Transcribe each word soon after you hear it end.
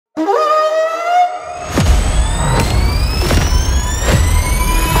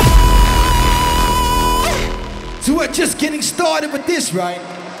We're just getting started with this, right?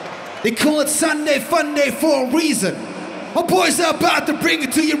 They call it Sunday Fun Day for a reason. Our boys are about to bring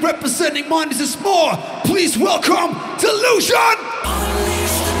it to you, representing Minus is More. Please welcome Deluzion!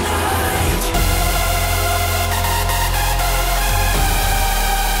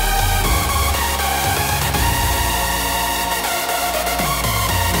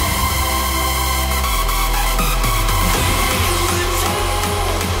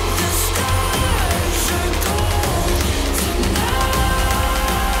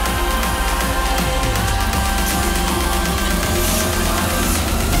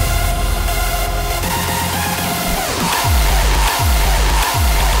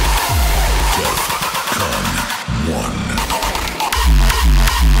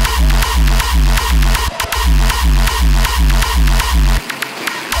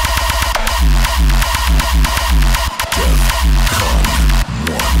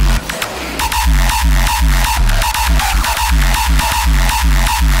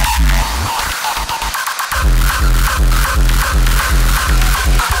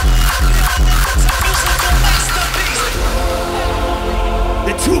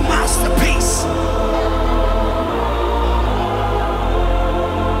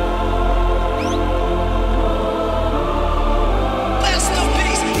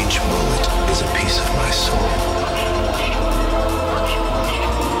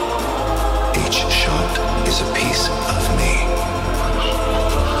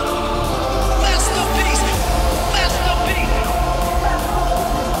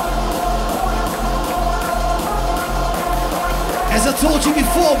 As I told you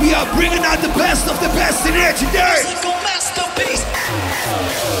before, we are bringing out the best of the best in here today. Musical masterpiece.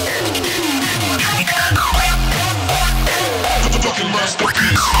 Fucking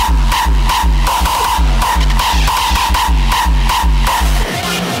masterpiece.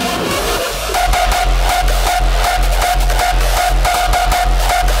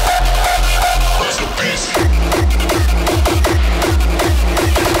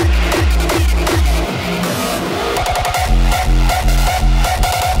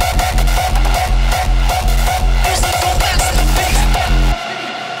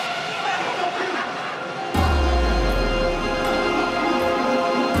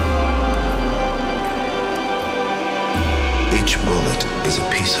 Each bullet is a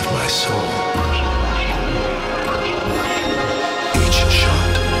piece of my soul. Each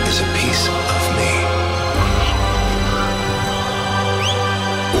shot is a piece of me.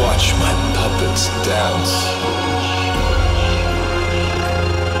 Watch my puppets dance.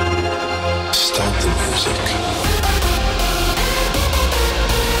 Start the music.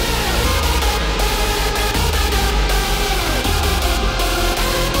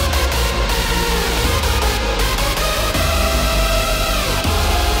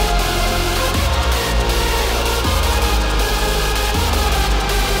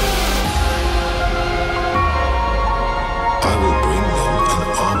 I will bring them an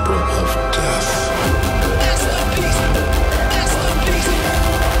opera of death. Masterpiece, masterpiece,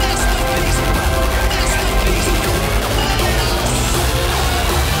 masterpiece, masterpiece.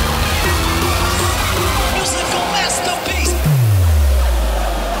 Musical masterpiece.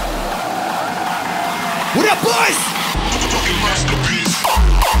 What up, boys? Fucking masterpiece.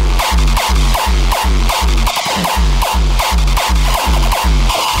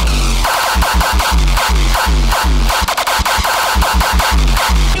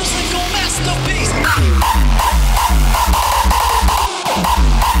 Musical masterpiece.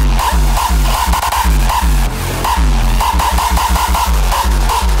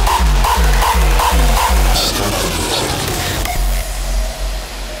 Start the music.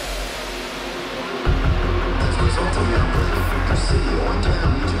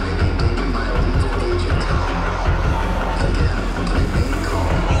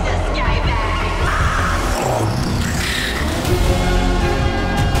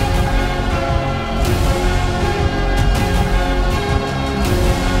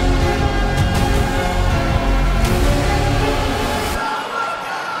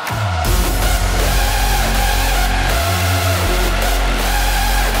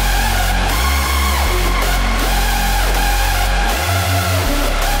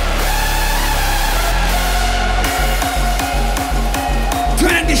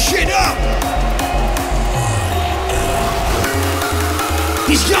 Turn this shit up!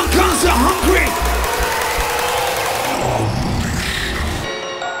 These young guns are hungry!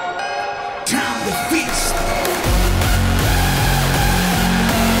 Time to feast!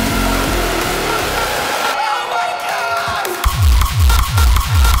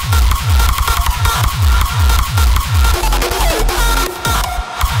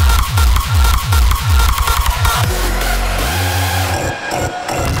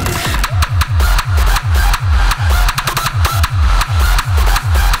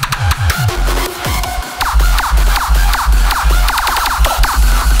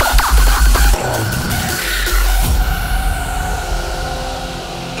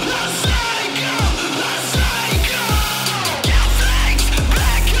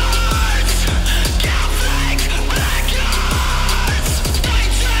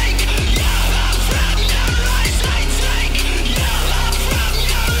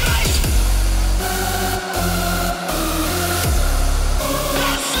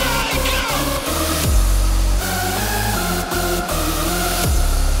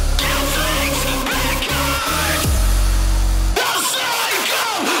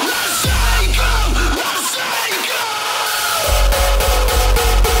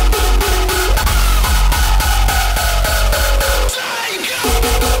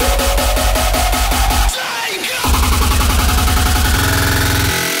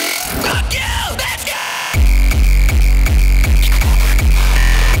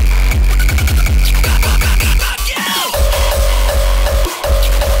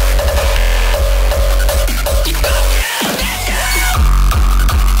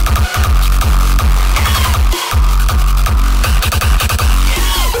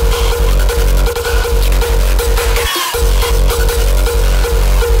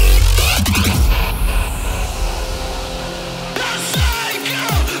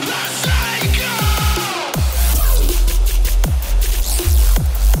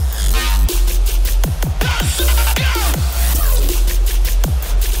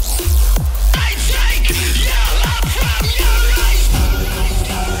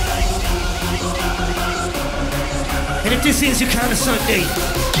 This is your kind of Sunday.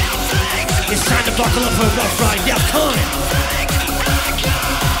 It's time to buckle up for a rough ride. Defqon.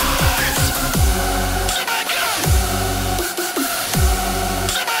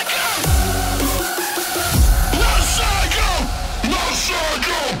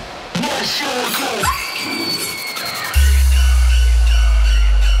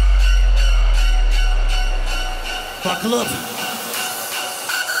 Buckle up.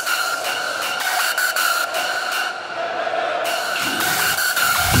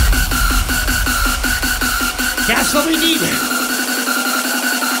 That's what we need.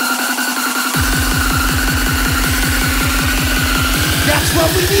 That's what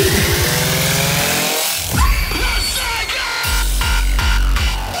we need.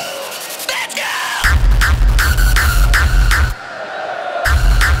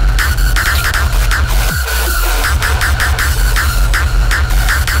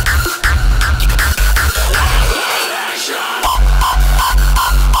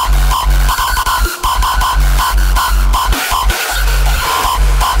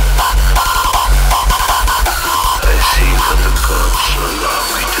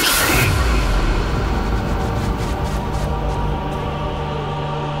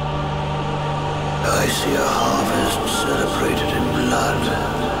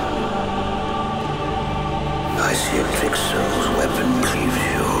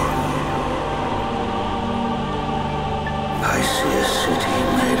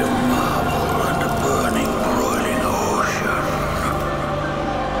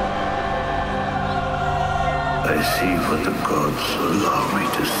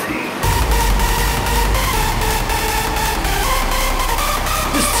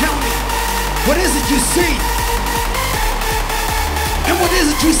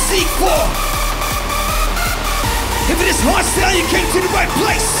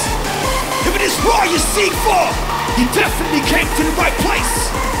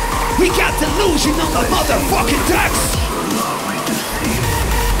 We got Deluzion on the motherfucking decks.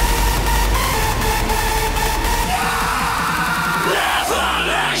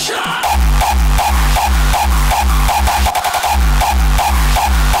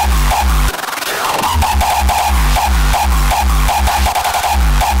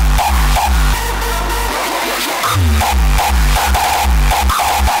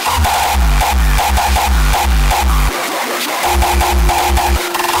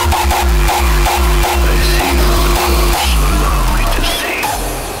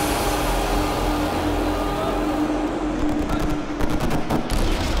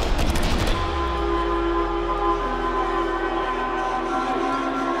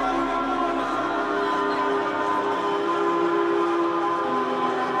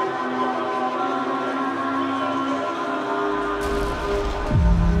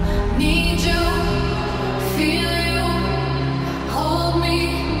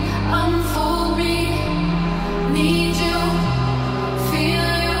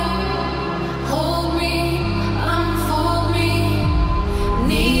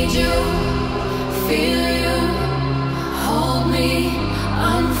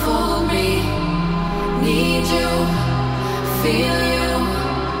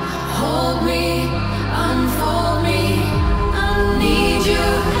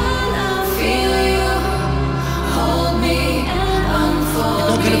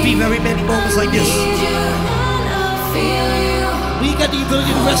 Very many moments like this. We got the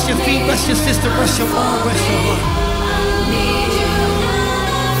ability to rest your feet, rest your system, rest your mind, rest your heart.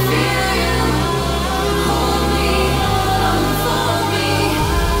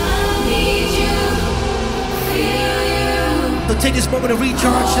 So take this moment to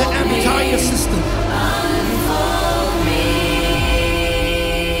recharge the entire system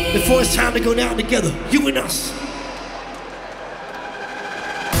before it's time to go down together, you and us.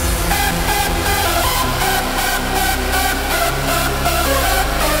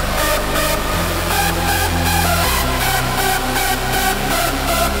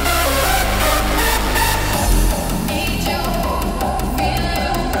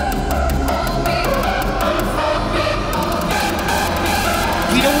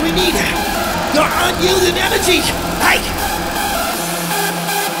 Your unyielding energy. Hey!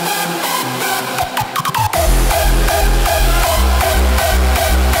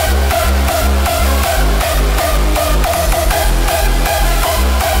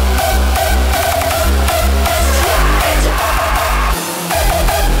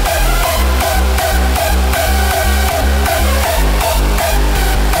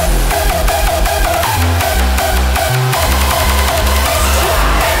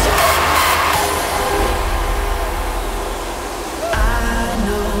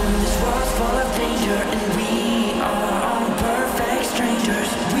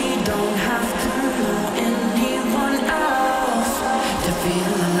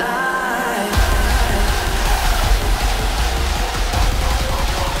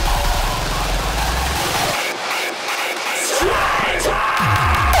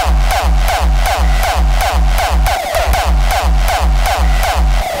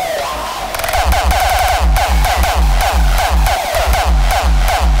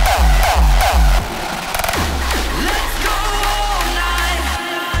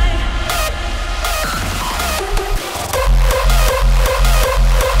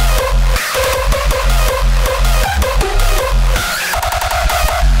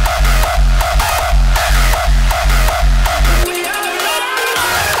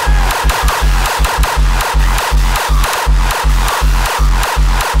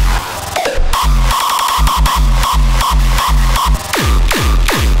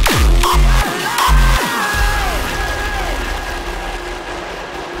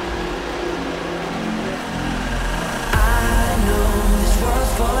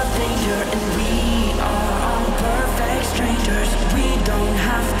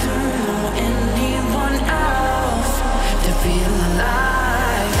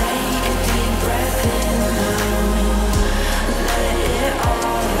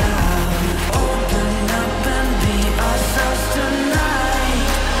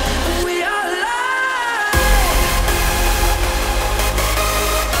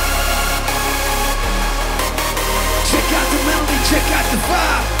 the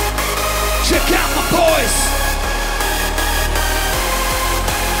vibe. Check out my boys.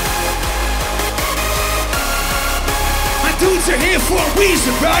 My dudes are here for a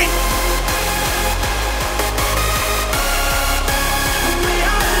reason, right?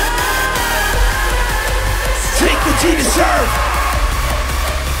 Take what you deserve.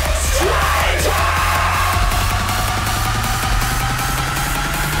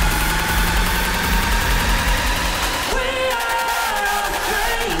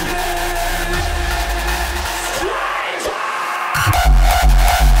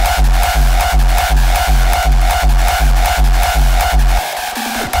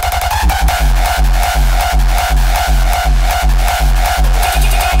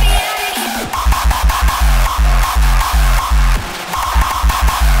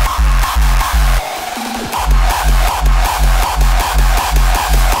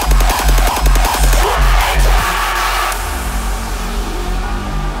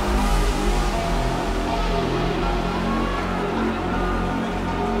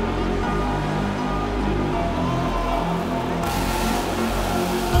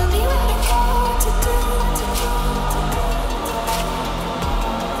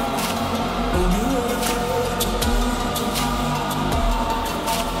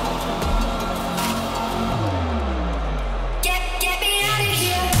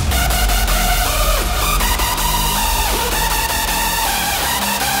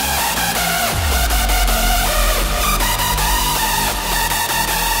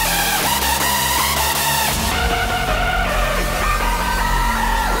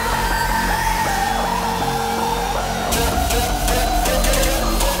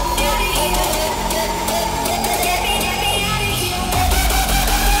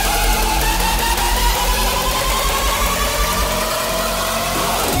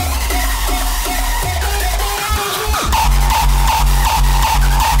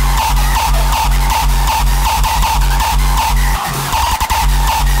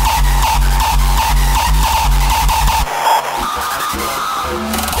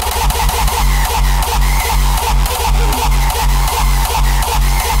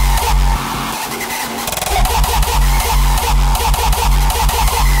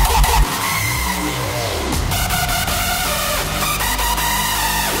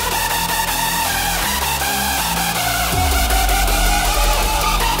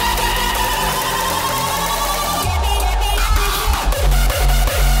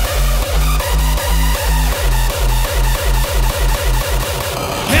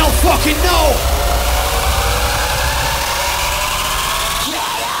 Fucking no!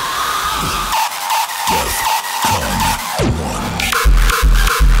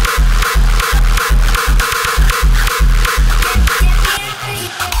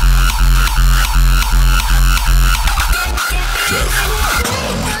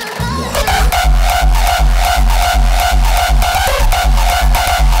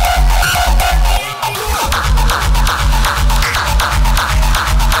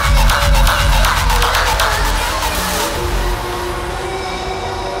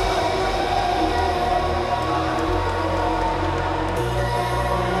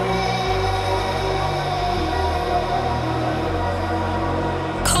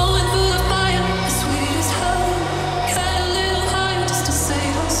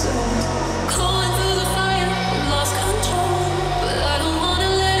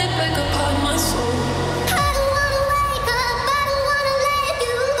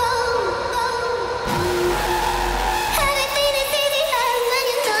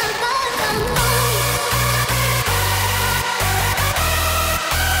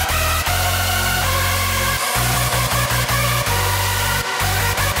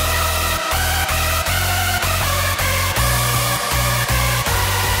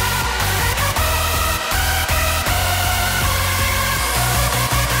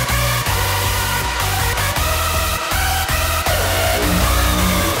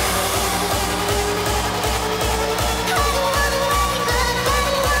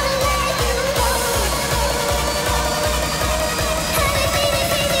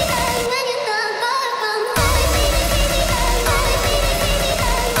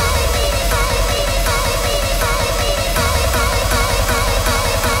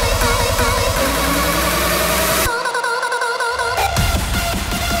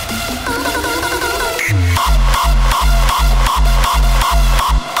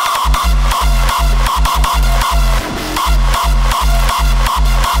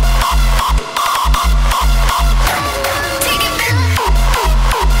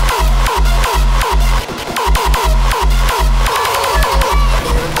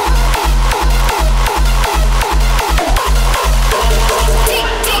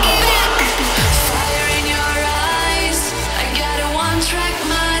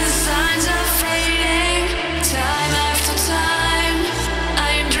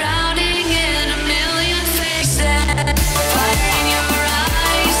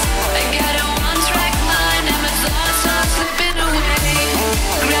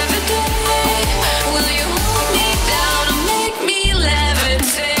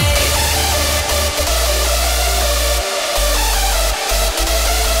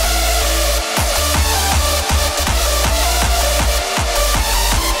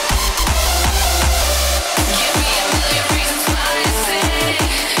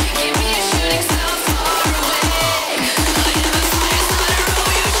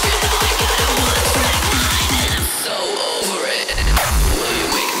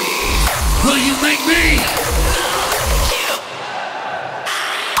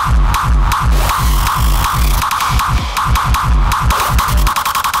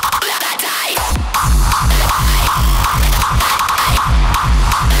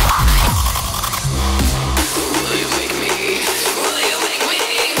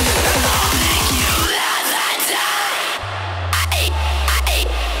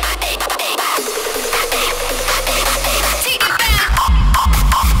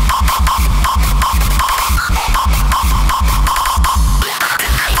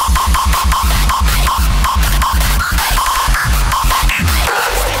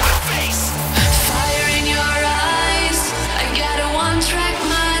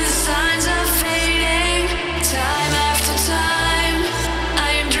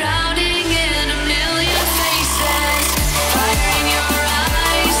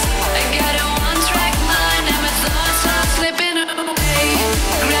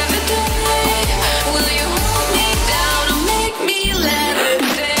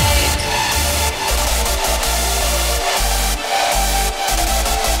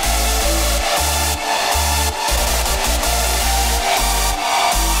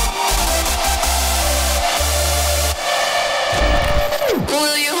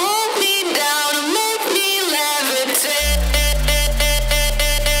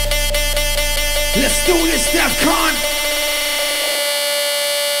 Let's do this, Defqon.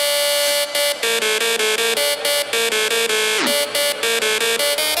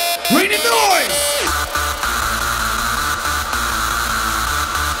 Bring the noise.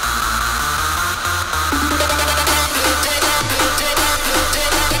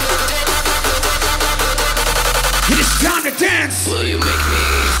 It is time to dance. Will you make me?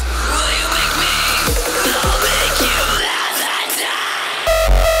 Will you make me? I'll make you laugh that time.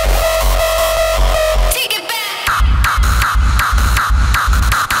 Take it back.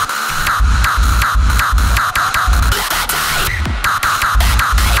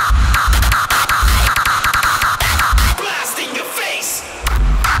 Blast in your face.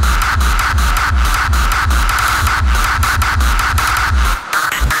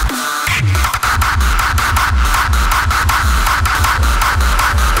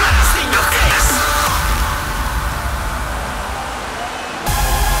 Blast in your face.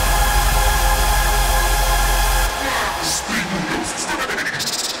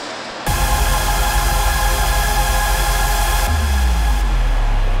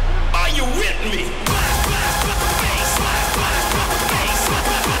 Are you with me? Blast, blast, face, blast, blast, face,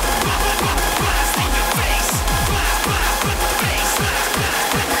 blast in your face. Blast, blast, face,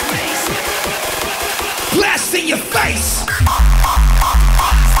 blast, face. Blast in your face.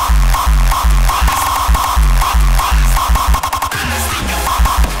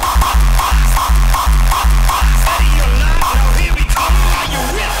 Ready or not, now here we come. Are you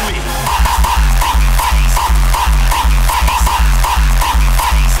with me?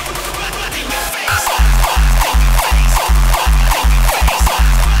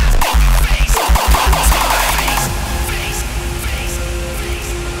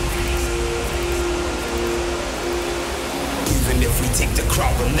 Even if we take the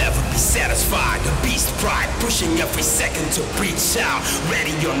crowd, we'll never be satisfied. The beast pride, pushing every second to reach out.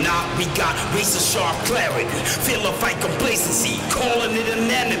 Ready or not, we got razor sharp clarity. Feel a fight complacency, calling it an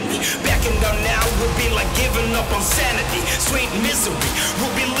enemy. Backing down now will be like giving up on sanity. Straight misery,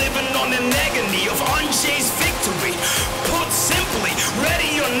 we'll be living on an agony of unchased victory. Put simply,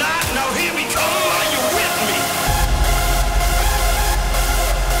 ready or not, now here we come. Are you with me?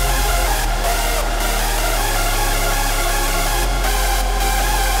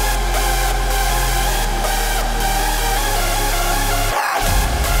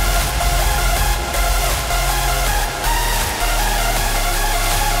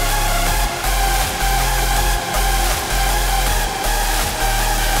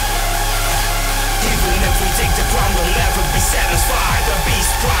 Even if we take the ground, we'll never be satisfied. The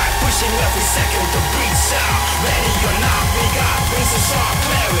beast pride, pushing every second to reach out. Ready or not, we got wings of sharp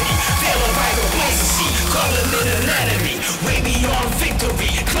clarity. Feeling like a complacency, calling it an enemy. Way beyond victory,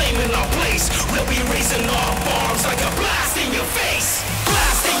 claiming our place. We'll be raising our arms like a blast in your face.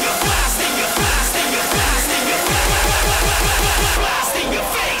 Blast in your, blast in your, blast in your, blast in your, blast in your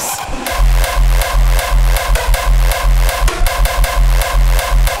face.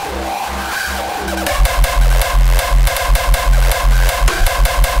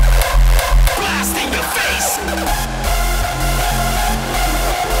 Blast in your face.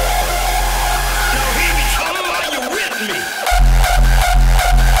 Now here we come, are you with me?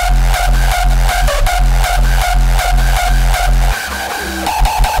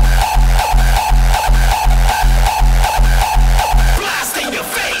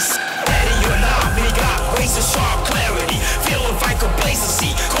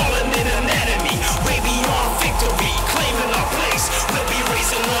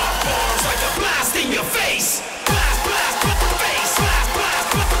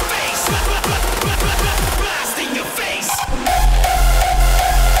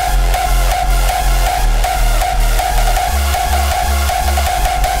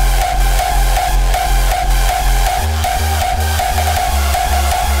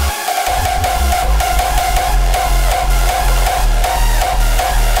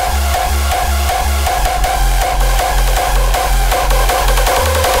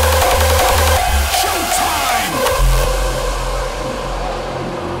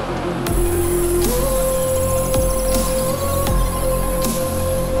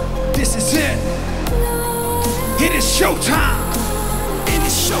 it's showtime. It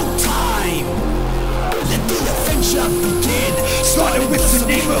is showtime. Let the adventure begin. Started with the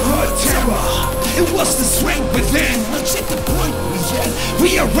neighborhood terror. It was the strength within. Let's hit the point we at.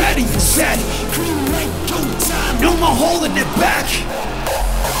 We are ready and set. Green light, go time. No more holding it back.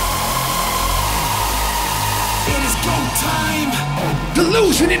 It is go time.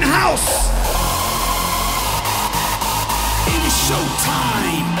 Deluzion in house. It is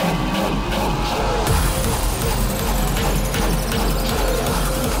showtime.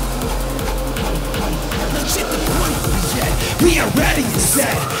 Let's hit the point we at. We are ready and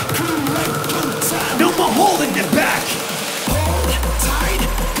set. Green light, go time. No more holding it back. Hold tight,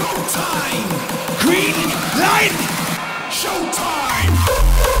 go time. Green light. Showtime.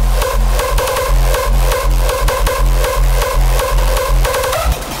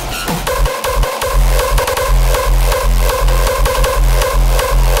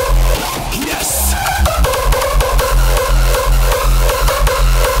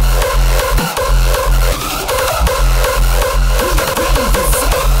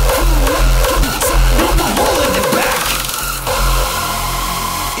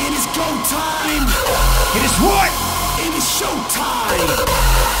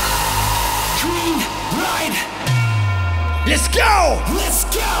 Let's go! Let's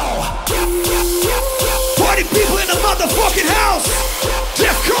go! Party people in the motherfucking house!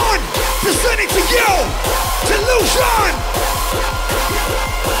 Defqon, presenting to you! Deluzion!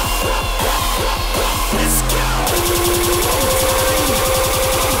 Let's go!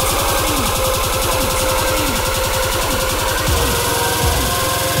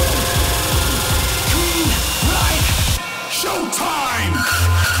 Green light, showtime!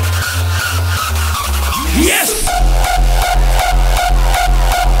 Yes!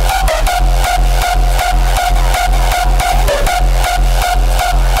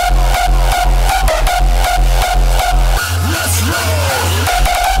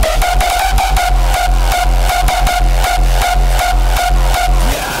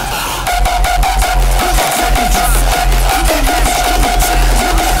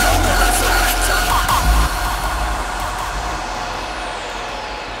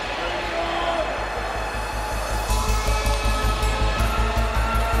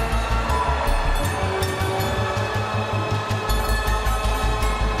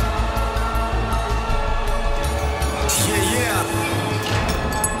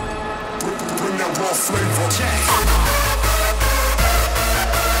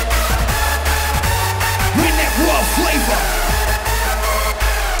 Bring that raw flavor.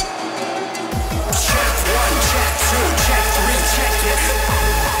 Check 1, check 2, check 3, check it.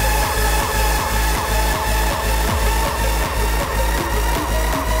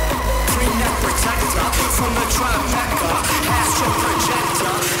 Bring that protector from the trifecta. Astral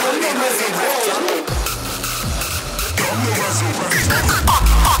projector. I'm the resurrector. I'm the resurrector.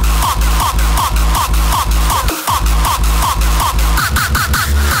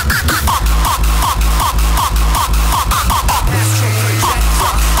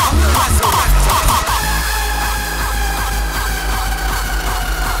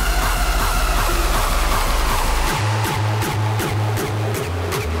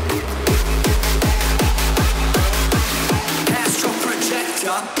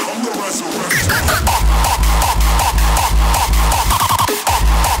 I'm the resurrector.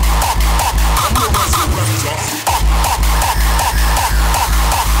 I'm the resurrector.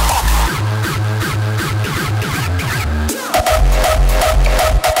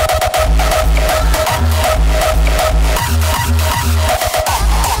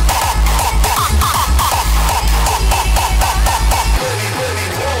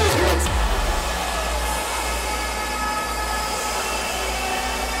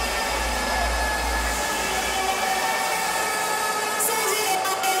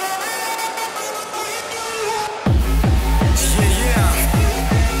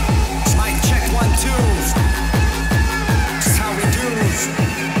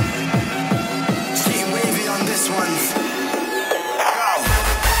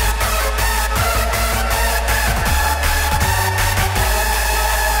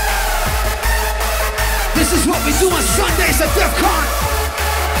 This is what we do on Sundays at Defqon.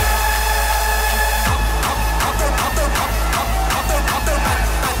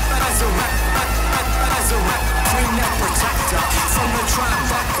 Bring that protector from the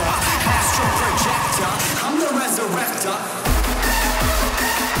trifecta. Astral projector. I'm the resurrector.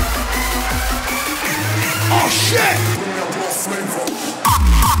 Oh shit! Bring that raw flavor.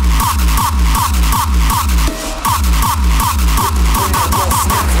 Bring that raw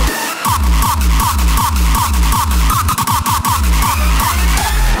flavor.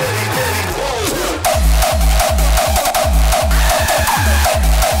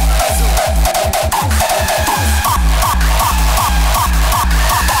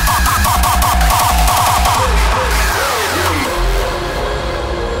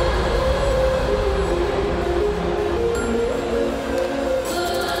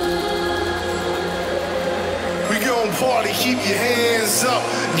 keep your hands up.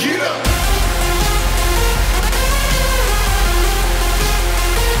 Get up.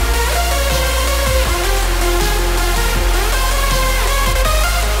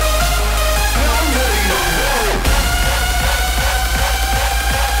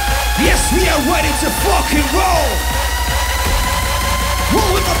 Yes, we are ready to fucking roll.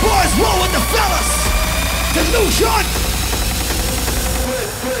 Roll with the boys, roll with the fellas. Deluzion.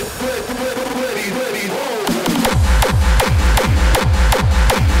 Ready, roll.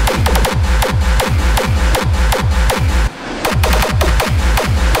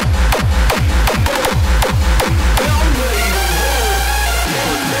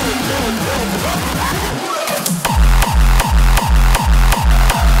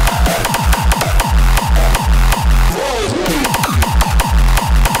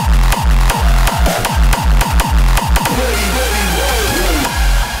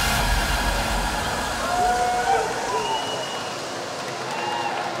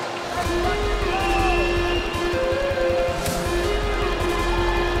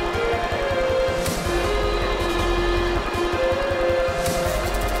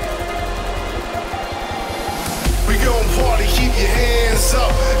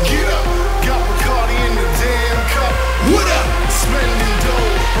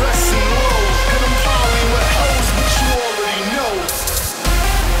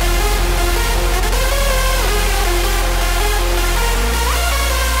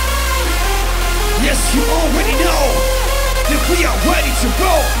 You already know that we are ready to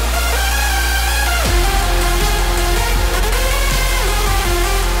go.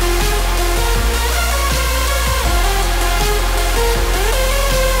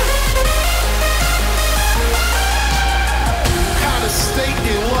 Out of state,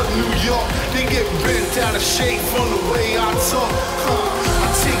 they love New York. They get bent out of shape from the way I talk. I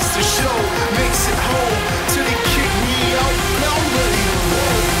takes the show, makes it home, till they kick me out. Now I'm ready to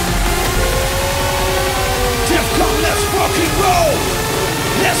roll. Defqon, let's fucking roll!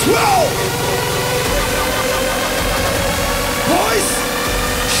 Let's roll! Boys,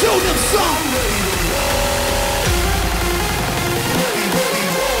 show them some!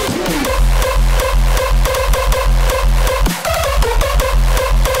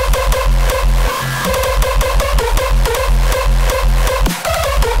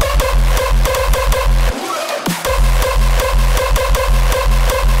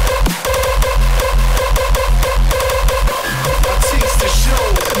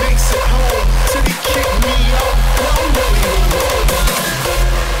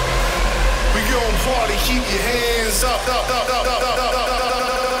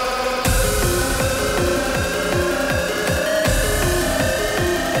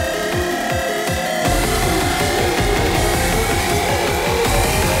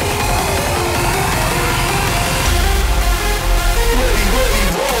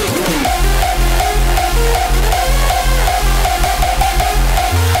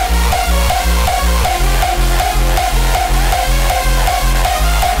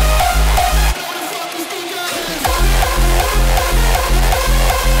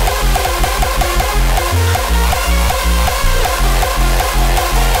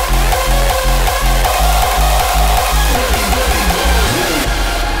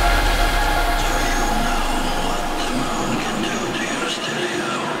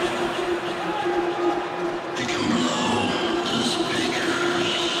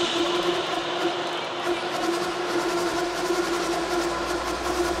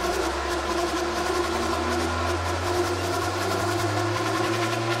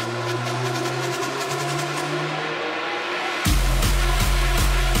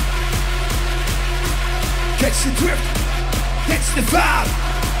 Catch the drift, catch the vibe.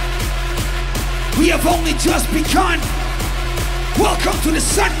 We have only just begun. Welcome to the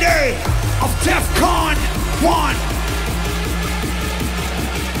Sunday of Defqon 1.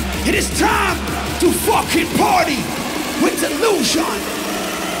 It is time to fucking party with Deluzion.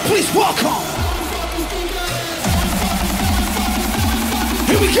 Please welcome.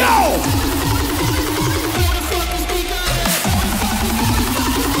 Here we go.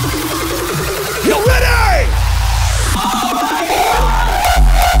 You ready?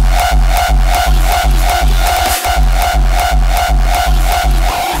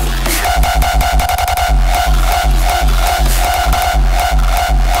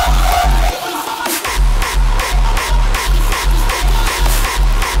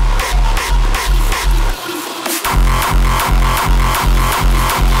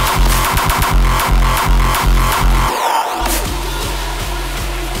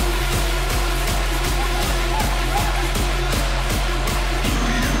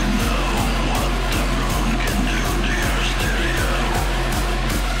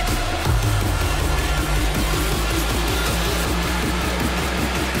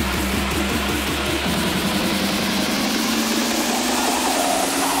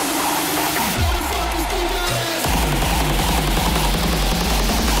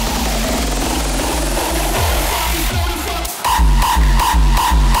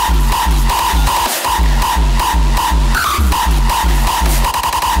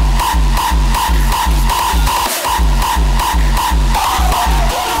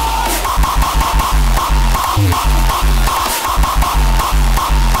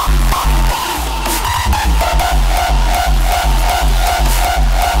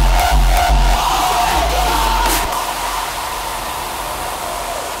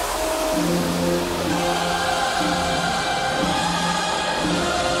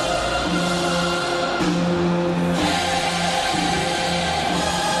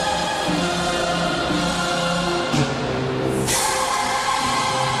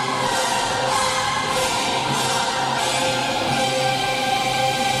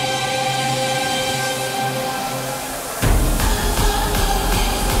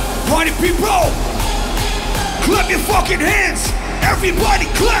 Party people, clap your fucking hands. Everybody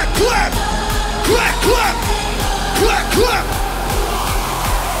clap, clap, clap, clap, clap, clap.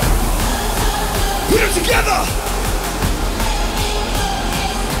 Put them together.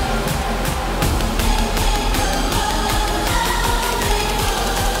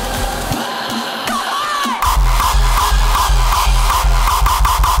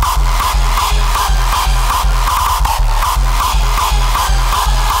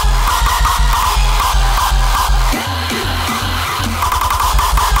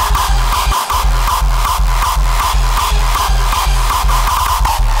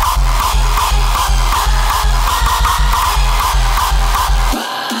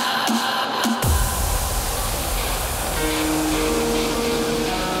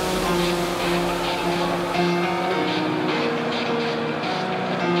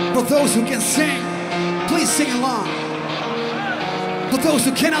 For those who can sing, please sing along. For those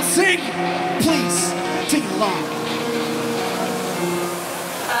who cannot sing, please sing along.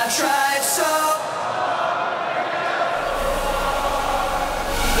 I tried so,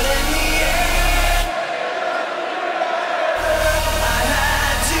 but in the end, I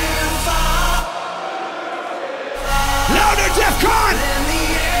had to fall. Louder, Defqon! In the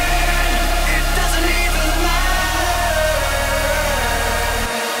end, it doesn't even matter.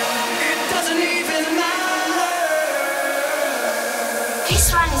 This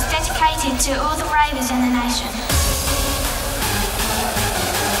one is dedicated to all the ravers in the nation.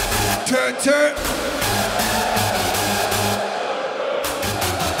 Turn, turn.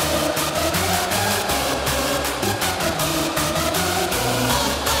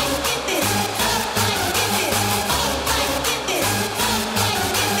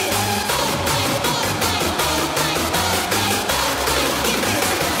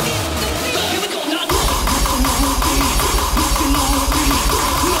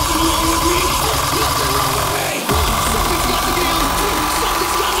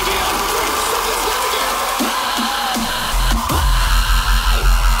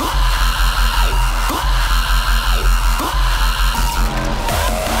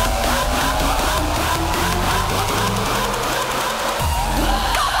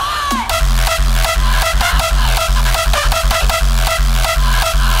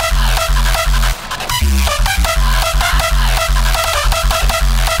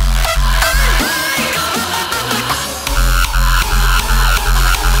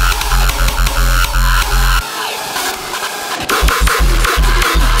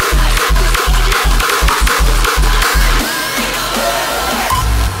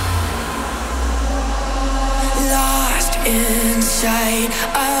 Inside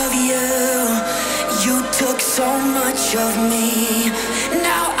of you, you took so much of me.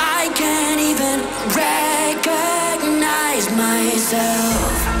 Now I can't even recognize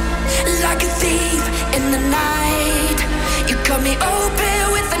myself. Like a thief in the night, you cut me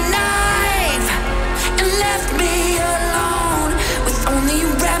open with a knife and left me alone with only a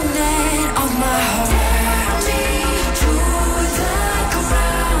remnant of my heart.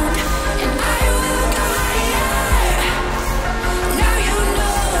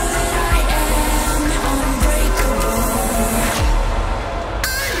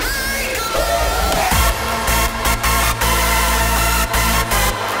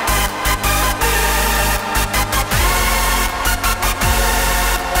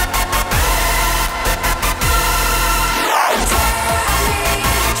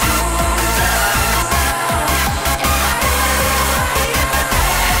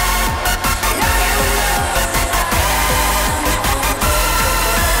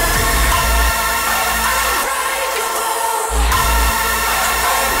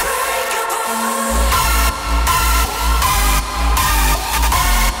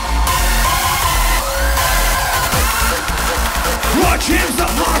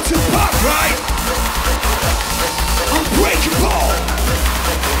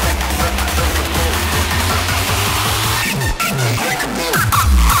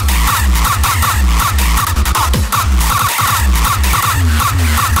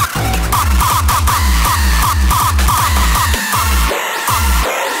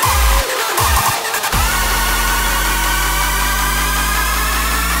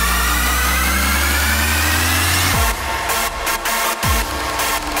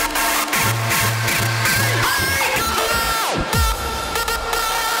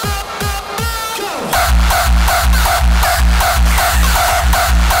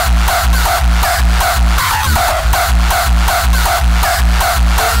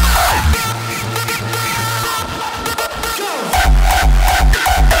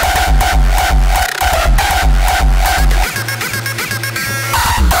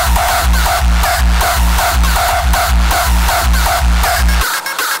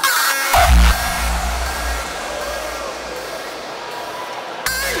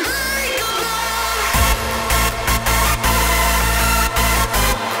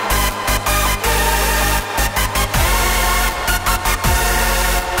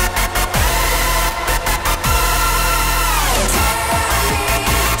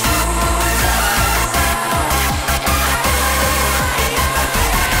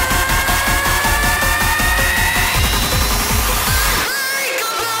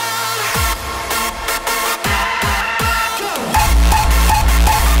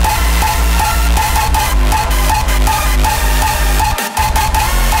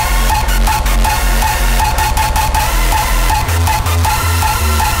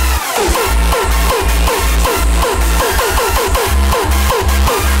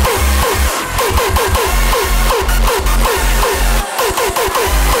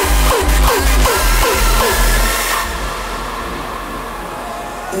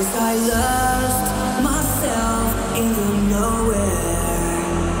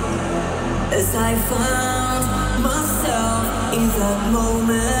 As I found myself in that moment.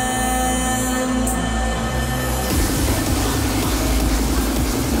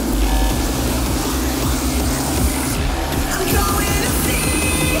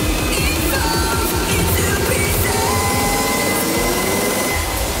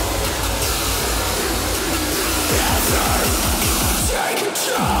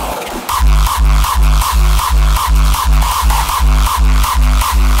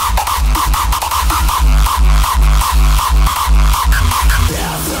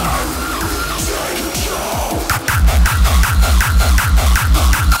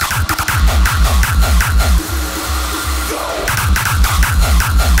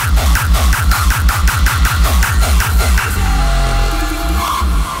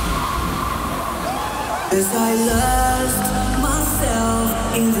 As I lost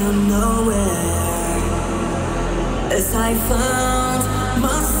myself in the nowhere, as I found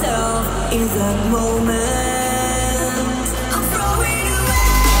myself in that moment.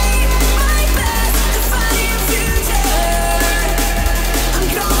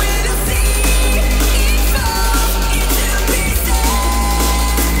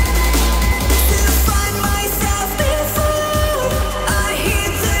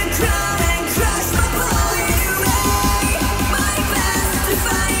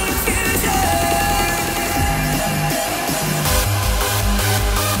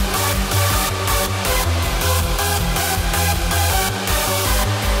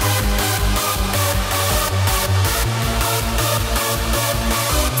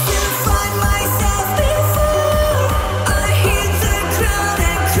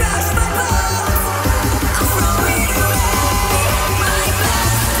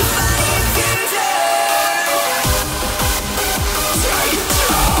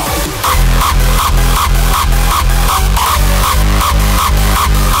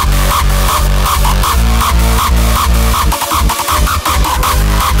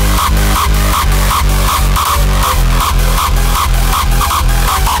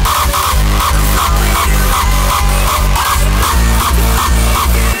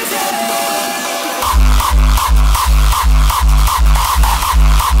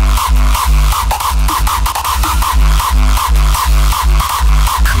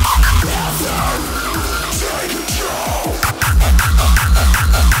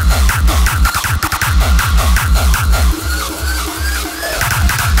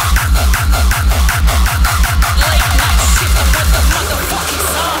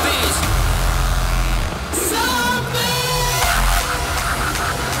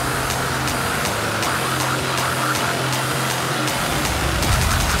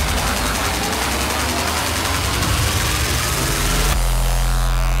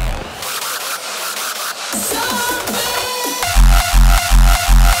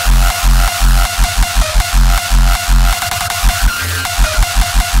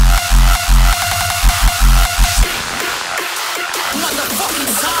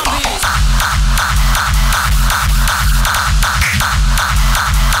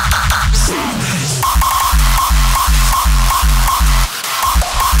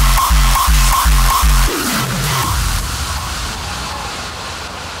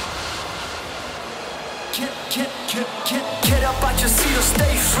 Get up out your seat or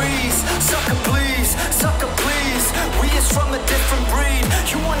stay freeze. Sucker please, we is from a different breed.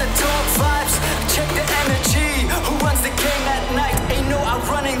 You wanna talk vibes? Check the energy. Who runs the game at night? Ain't no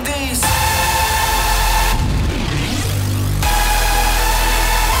outrunning these.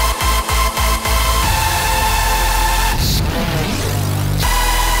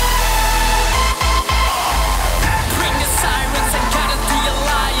 Bring the sirens and gather the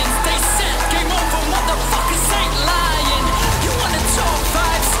alliance. They said game over, motherfuckers ain't lying. You wanna talk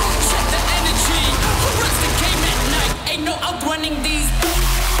vibes? Check the energy. Who runs the game at night? Ain't no outrunning these.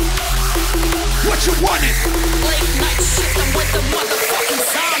 What you wanted? Late night shit, I'm with the motherfucking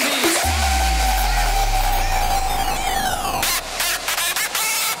zombies.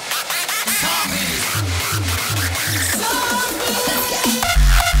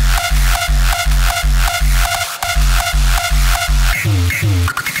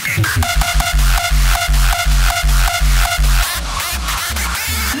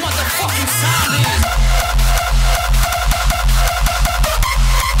 Motherfucking zombies.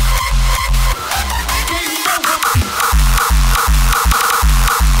 Game over.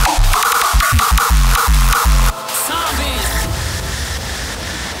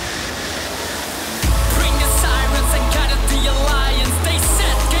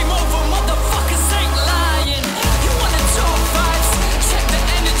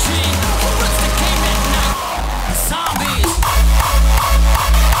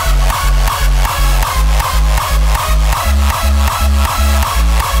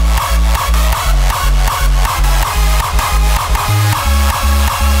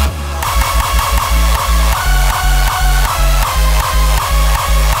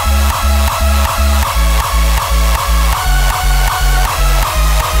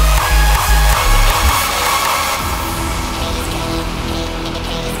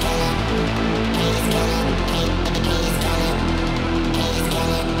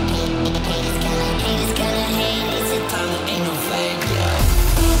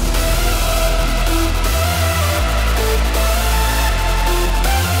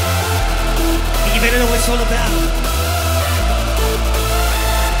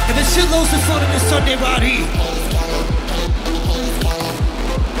 And there's shitloads of fun on this Sunday right here.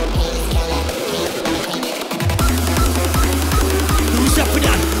 Who's up with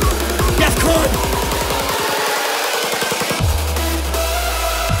that? Defqon.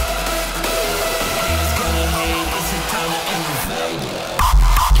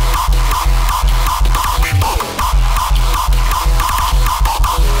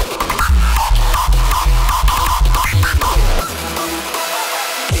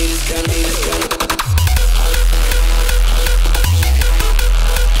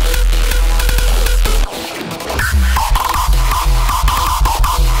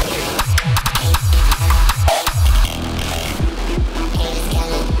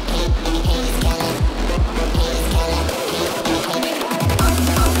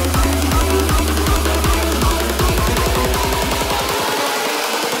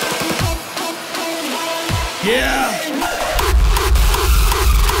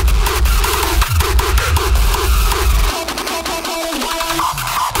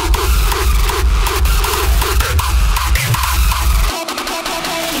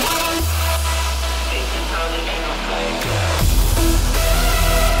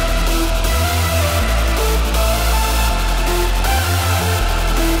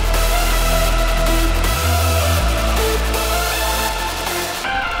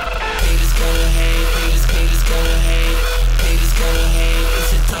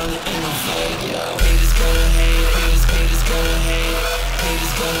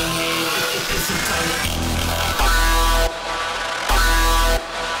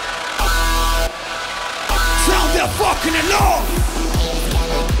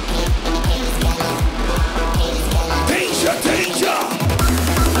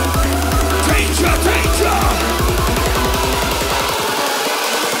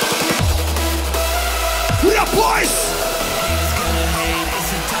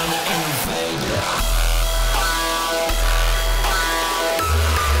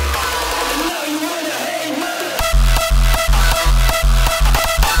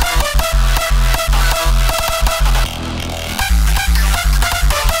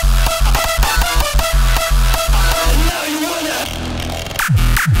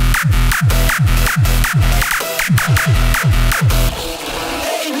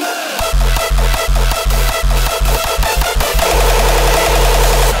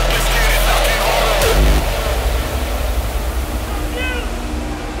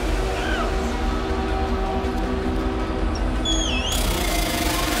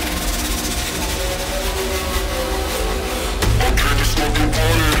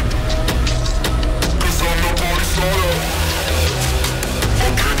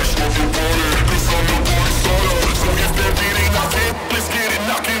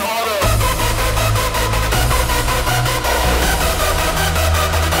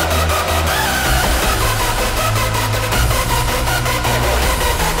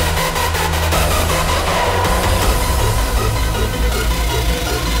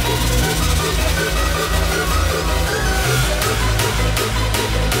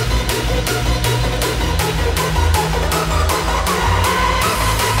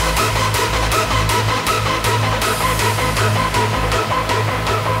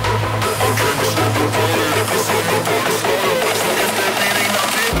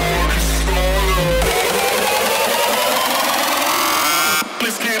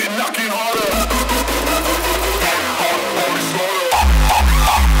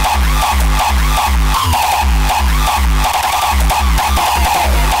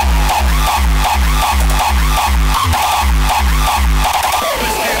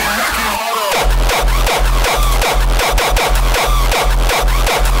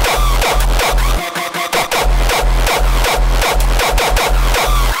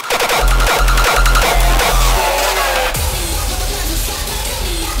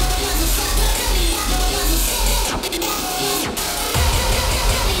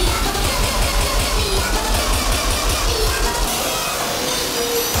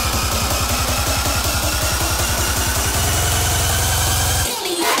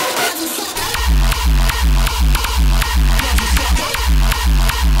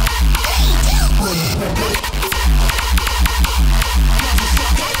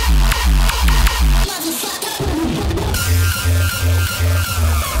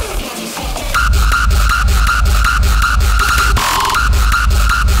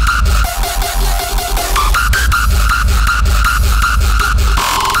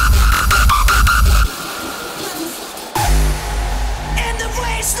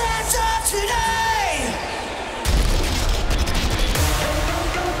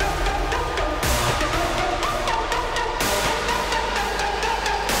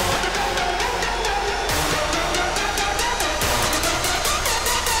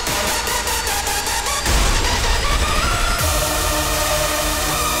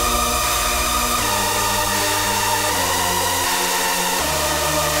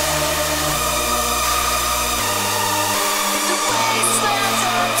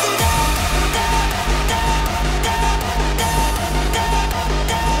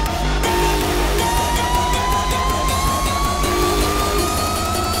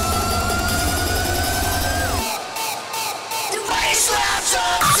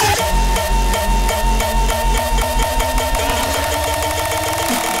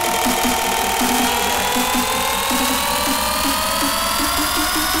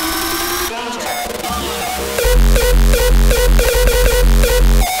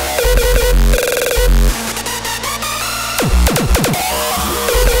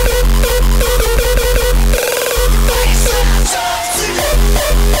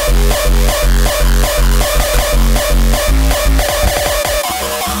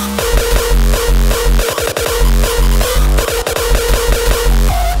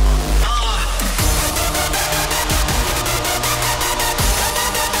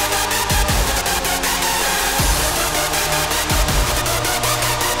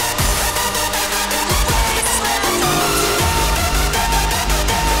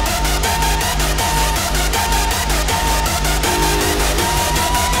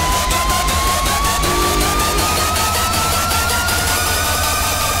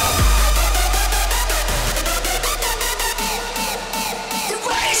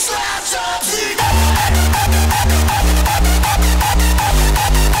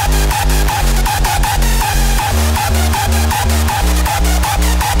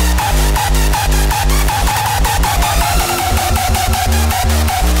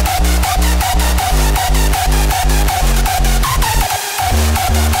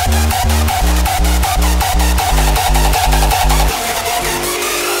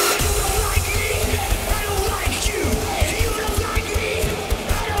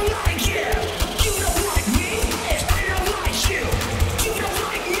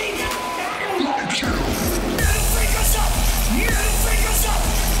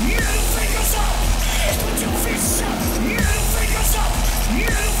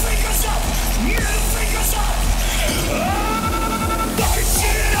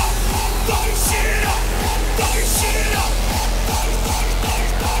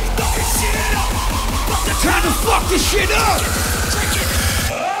 Time to fuck this shit up!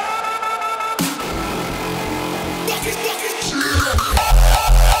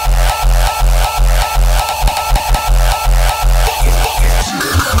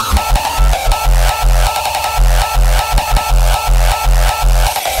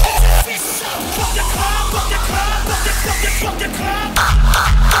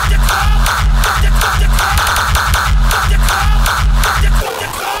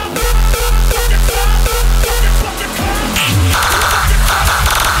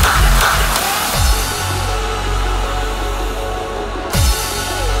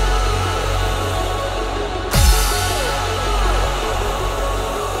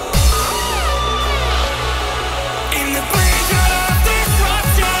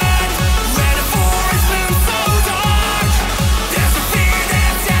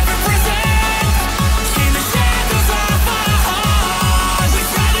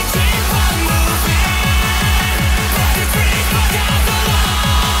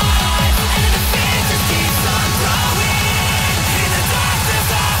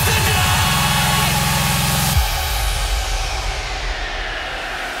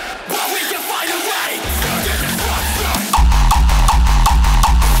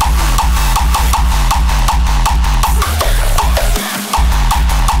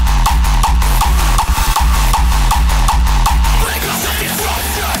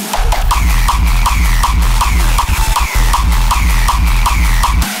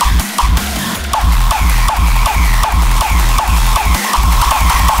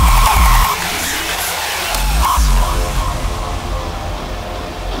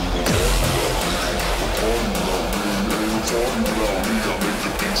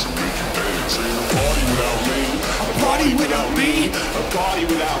 party without me. A party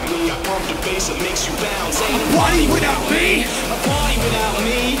without me. I pump the bass that makes you bounce. Ain't a party without me. A party without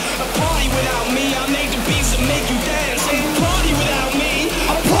me. A party without me. I make the beats that make you dance. Ain't a party without me.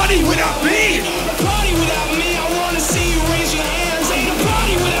 A party without me. A party without me. I wanna see you raise your hands. Ain't a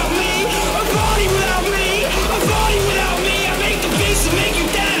party without me. A party without me. A party without me. I make the beats that make you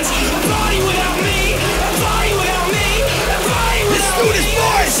dance. A party without me. A party without me. A party without me. Let's do this,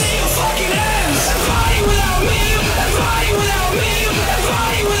 boys. See your fucking hands. A party without me. A party without me. A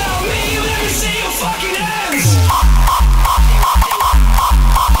party without me. Let me see your fucking hands.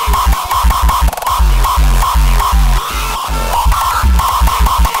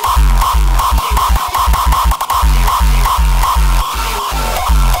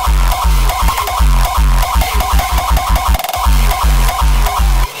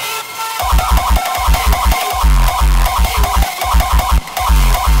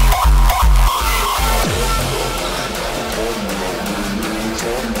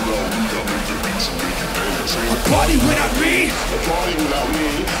 Party without me. A party without me.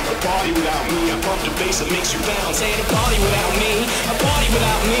 A party without me. I pump the bass that makes you bounce. Ain't a party without me. A party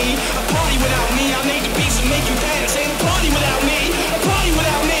without me. A party without me. I make the beats that make you dance. Ain't a party without me. A party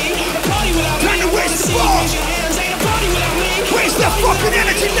without me. A party without me. Time to waste the See you ball. raise your hands. Ain't a party without me. Waste that fucking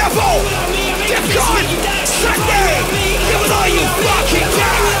energy level. Defqon. Sunday. Give it all you fucking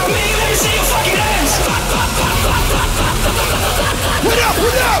got. Let me see your fucking hands. What up?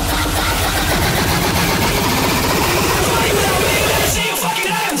 What up? Party without me. Let me see your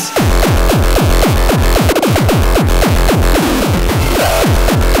fucking hands.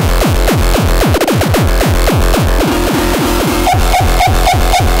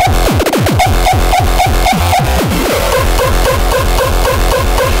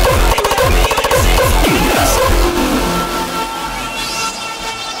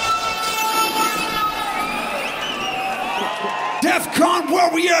 Defqon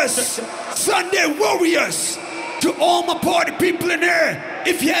Warriors, Sunday Warriors, to all my party people in here.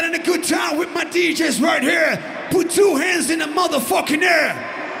 If you're having a good time with my DJs right here, put two hands in the motherfucking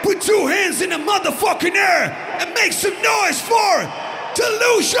air. Put two hands in the motherfucking air and make some noise for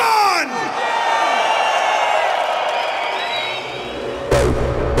Deluzion.